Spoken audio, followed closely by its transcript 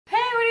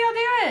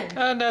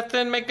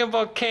Nothing, making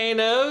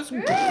volcanoes.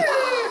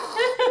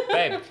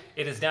 Babe,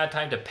 it is now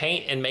time to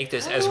paint and make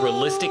this as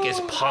realistic as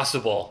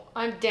possible.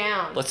 I'm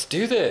down. Let's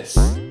do this.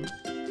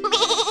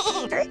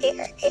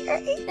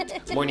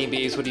 Morning,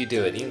 bees, what are you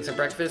doing? Eating some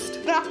breakfast?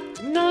 Yeah.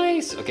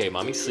 Nice. Okay,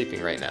 mommy's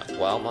sleeping right now.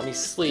 While mommy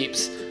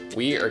sleeps,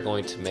 we are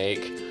going to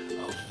make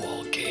a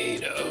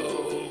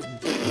volcano.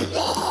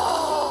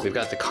 We've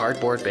got the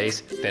cardboard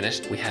base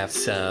finished. We have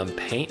some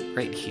paint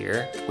right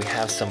here. We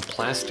have some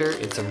plaster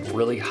and some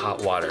really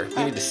hot water.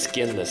 We need to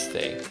skin this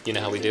thing. You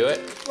know how we do it?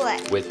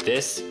 What? With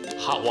this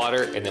hot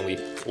water, and then we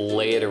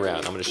lay it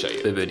around. I'm gonna show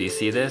you. Boo-boo, do you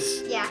see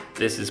this? Yeah.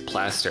 This is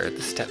plaster.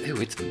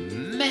 Ooh, it's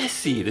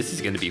messy. This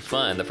is gonna be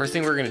fun. The first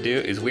thing we're gonna do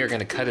is we are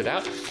gonna cut it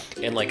out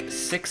in like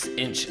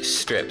 6-inch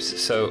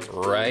strips. So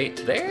right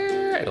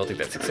there, I don't think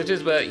that's 6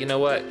 inches, but you know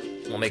what?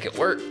 We'll make it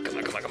work. Come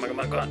on, come on, come on, come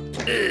on, come on.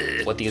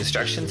 Ugh. What the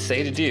instructions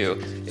say to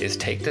do is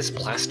take this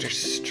plaster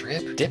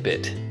strip, dip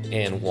it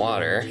in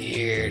water.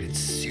 Here, it's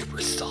super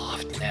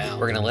soft now.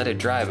 We're gonna let it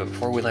dry, but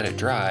before we let it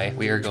dry,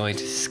 we are going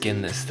to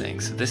skin this thing.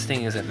 So this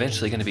thing is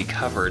eventually gonna be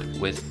covered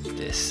with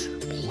this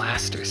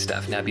plaster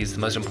stuff. Now, because the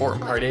most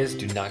important part is,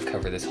 do not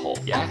cover this hole.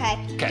 Yeah?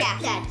 Okay. Yeah,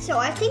 Dad. So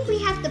I think we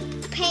have to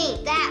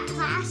paint that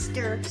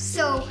plaster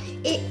so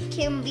it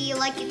can be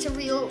like it's a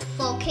real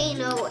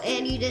volcano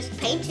and you just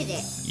painted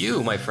it.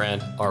 You, my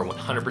friend, are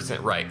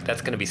 100% right.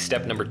 That's gonna be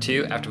step number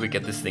 2 after we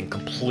get this thing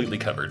completely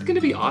covered. It's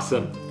gonna be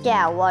awesome.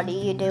 Yeah, what are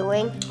you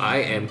doing? I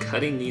am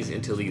cutting these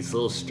into these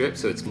little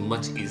strips so it's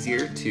much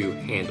easier to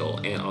handle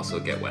and also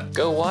get wet.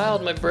 Go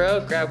wild, my bro.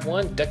 Grab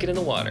one, dunk it in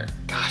the water.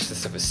 Gosh, this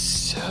stuff is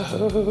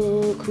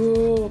so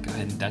cool. Go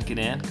ahead and dunk it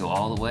in. Go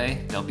all the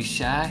way. Don't be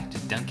shy.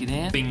 Just dunk it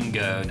in.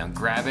 Bingo. Now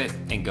grab it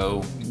and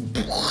go.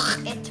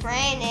 It's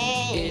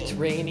raining. It's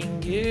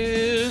raining,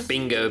 yeah.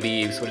 Bingo,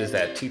 Beebs. What is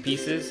that, 2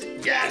 pieces?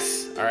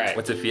 Yes. All right.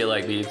 What's it feel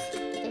like, Beebs?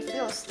 It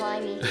feels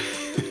slimy.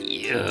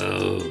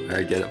 Yo. All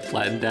right, get it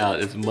flattened out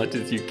as much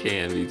as you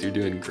can, Beebs. You're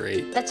doing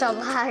great. That's all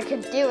I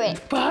could do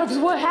it. Bobs,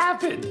 what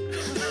happened?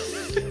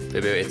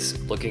 Baby, it's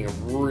looking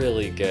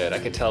really good. I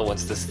can tell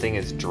once this thing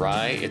is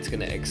dry, it's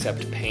gonna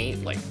accept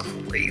paint like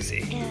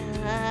crazy.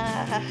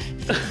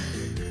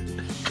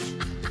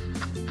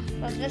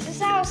 Well, this is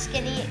how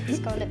skinny it's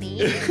gonna be.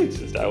 It's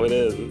just how it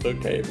is. It's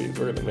okay, Beebs.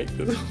 We're gonna make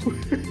this work.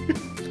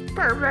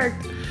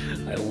 Perfect.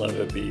 I love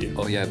it, Beebs.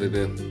 Oh yeah,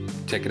 boo-boo.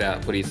 Check it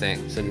out. What do you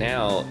think? So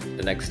now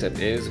the next step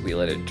is we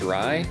let it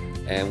dry.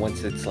 And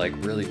once it's like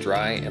really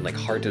dry and like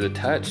hard to the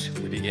touch,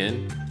 we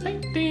begin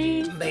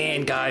painting.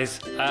 Man, guys,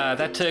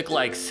 that took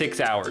like 6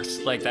 hours.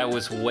 Like that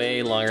was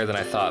way longer than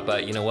I thought.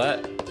 But you know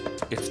what?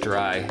 It's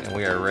dry and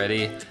we are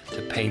ready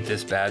to paint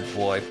this bad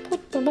boy.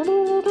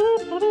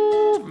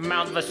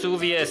 Mount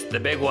Vesuvius, the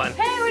big one.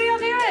 Hey, what are y'all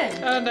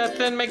doing?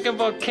 Nothing, making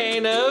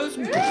volcanoes.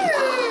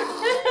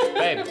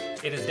 Babe,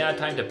 it is now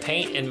time to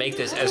paint and make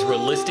this as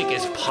realistic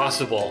as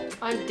possible.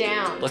 I'm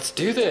down. Let's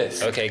do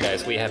this. Okay,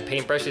 guys, we have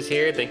paintbrushes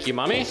here. Thank you,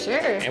 Mommy. Sure.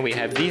 And we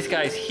have these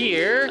guys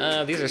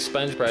here. These are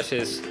sponge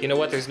brushes. You know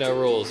what? There's no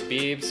rules.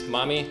 Beebs,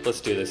 Mommy,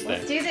 let's do this thing.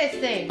 Let's do this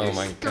thing. Oh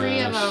my gosh. 3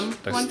 of them.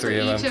 There's one 3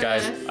 for of them. each of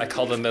Guys, us. I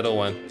call the middle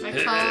one. I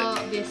call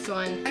this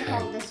one. I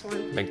call this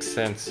one. Makes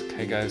sense.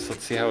 Okay, guys,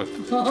 let's see how it...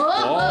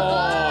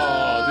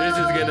 Oh, this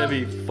is gonna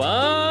be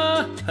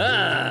fun.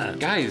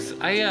 Guys,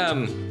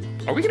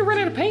 are we gonna run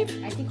out of paint?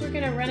 I think we're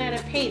gonna run out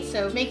of paint,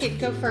 so make it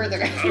go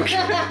further. Okay.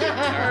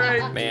 All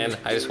right. Man,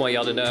 I just want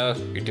y'all to know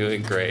you're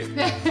doing great.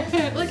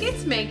 Look,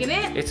 it's making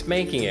it. It's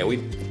making it. We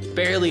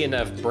barely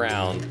enough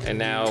brown, and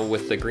now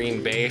with the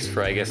green base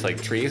for, I guess,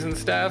 like trees and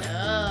stuff,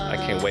 I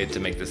can't wait to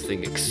make this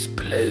thing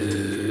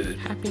explode.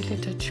 Happy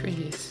little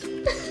trees.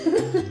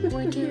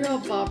 You're all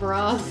Bob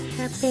Ross.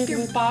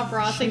 You're Bob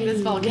Rossing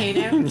this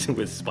volcano.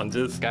 With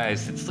sponges.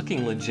 Guys, it's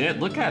looking legit.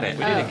 Look at it.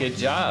 We did a good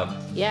job.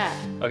 Yeah.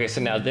 Okay,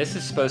 so now this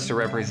is supposed to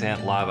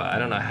represent lava. I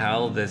don't know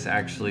how this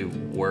actually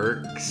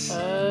works.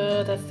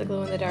 Oh, that's the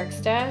glow-in-the-dark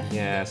stuff?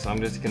 Yeah, so I'm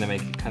just gonna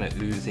make it kind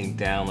of oozing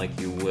down like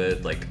you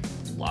would like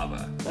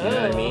lava. You know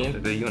what I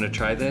mean? But you wanna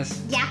try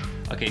this? Yeah.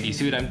 Okay, do you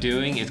see what I'm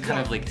doing? It's kind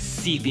of like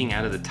seeping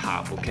out of the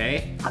top,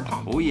 okay?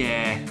 Oh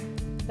yeah.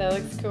 That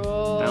looks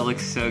cool. That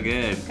looks so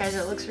good. Guys,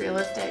 it looks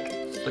realistic.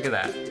 Look at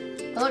that.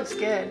 It looks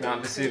good.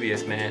 Mount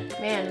Vesuvius, man.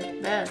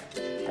 Man,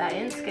 that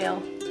in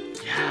scale.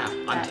 Yeah,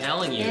 I'm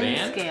telling you,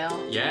 man.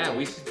 Scale. Yeah,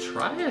 we should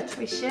try it.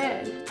 We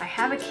should. I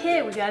have a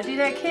kit. We gotta do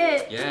that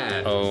kit.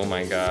 Yeah. Oh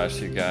my gosh,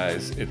 you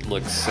guys. It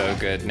looks so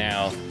good.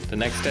 Now, the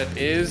next step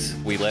is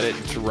we let it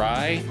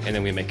dry and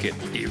then we make it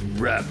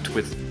erupt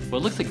with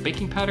what looks like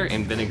baking powder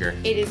and vinegar.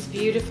 It is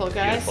beautiful,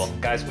 guys. Beautiful.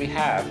 Guys, we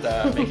have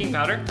the baking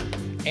powder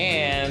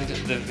and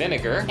the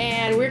vinegar.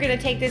 And we're gonna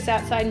take this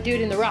outside and do it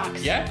in the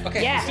rocks. Yeah?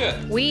 Okay, yeah. let's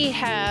do it. We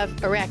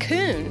have a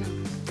raccoon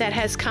that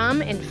has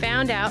come and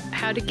found out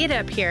how to get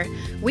up here.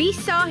 We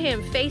saw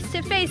him face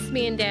to face,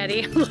 me and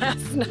Daddy,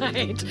 last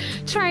night,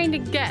 trying to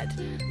get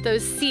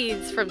those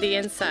seeds from the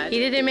inside. He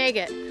didn't make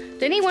it.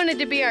 Then he wanted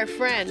to be our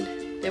friend.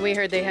 Then we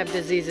heard they have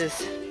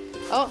diseases.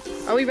 Oh,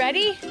 are we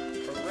ready?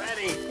 We're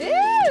ready.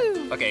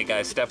 Woo! Okay,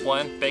 guys, step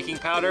 1, baking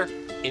powder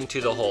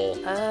into the hole.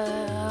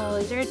 Oh,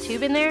 is there a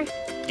tube in there?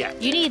 Yeah.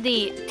 You need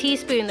the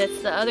teaspoon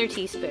that's the other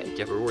teaspoon.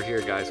 Yeah, but we're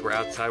here, guys. We're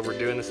outside. We're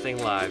doing this thing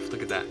live.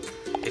 Look at that.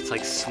 It's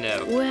like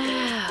snow.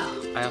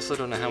 Wow. I also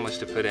don't know how much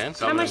to put in.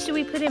 So How much do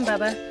we put in,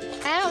 Bubba?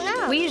 I don't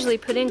know. We usually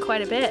put in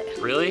quite a bit.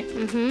 Really?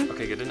 Mm-hmm.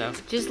 Okay, good to know.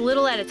 Just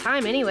little at a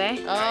time anyway.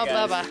 Oh, All right,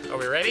 guys. Bubba. Are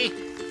we ready?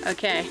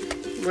 Okay,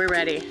 we're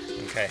ready.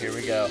 Okay, here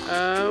we go.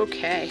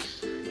 Okay.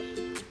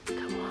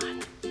 Come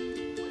on.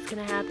 What's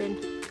gonna happen?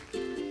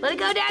 Let it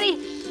go, Daddy.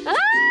 Ah!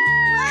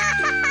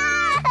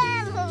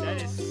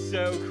 That is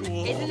so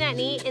cool. Isn't that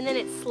neat? And then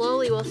it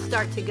slowly will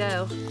start to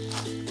go.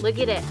 Look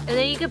at it. And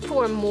then you could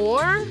pour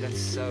more. That's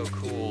so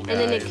cool, guys. And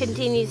then it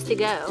continues to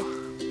go.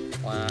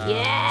 Wow.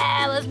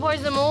 Yeah, let's pour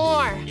some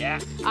more. Yeah.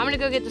 I'm gonna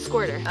go get the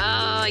squirter.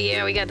 Oh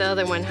yeah, we got the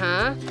other one,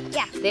 huh?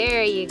 Yeah.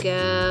 There you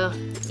go.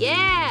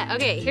 Yeah,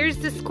 okay, here's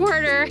the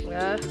squirter.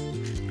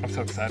 I'm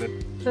so excited.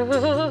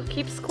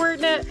 Keep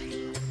squirting it.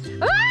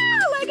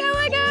 Oh, let go,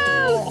 let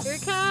go. Here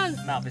it comes.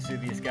 Mount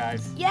Vesuvius,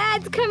 guys. Yeah,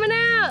 it's coming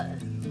out.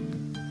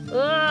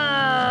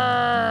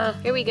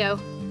 Here we go.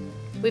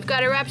 We've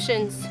got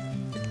eruptions.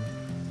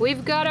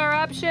 We've got our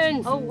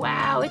options. Oh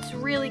wow, it's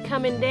really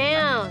coming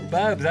down.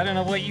 Bubs, I don't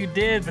know what you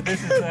did, but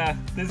this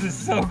is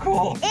so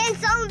cool. And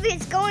some of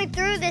it's going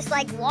through this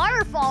like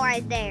waterfall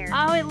right there.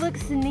 Oh, it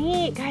looks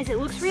neat. Guys, it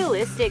looks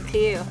realistic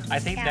too. I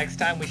think next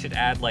time we should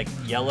add like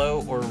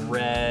yellow or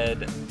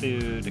red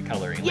food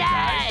coloring.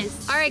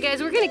 Yes! All right,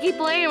 guys, we're gonna keep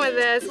playing with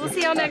this. We'll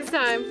see y'all next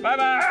time.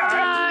 Bye-bye.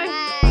 Bye.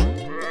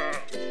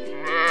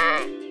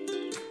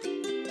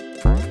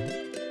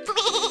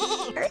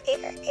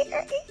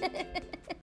 Bye.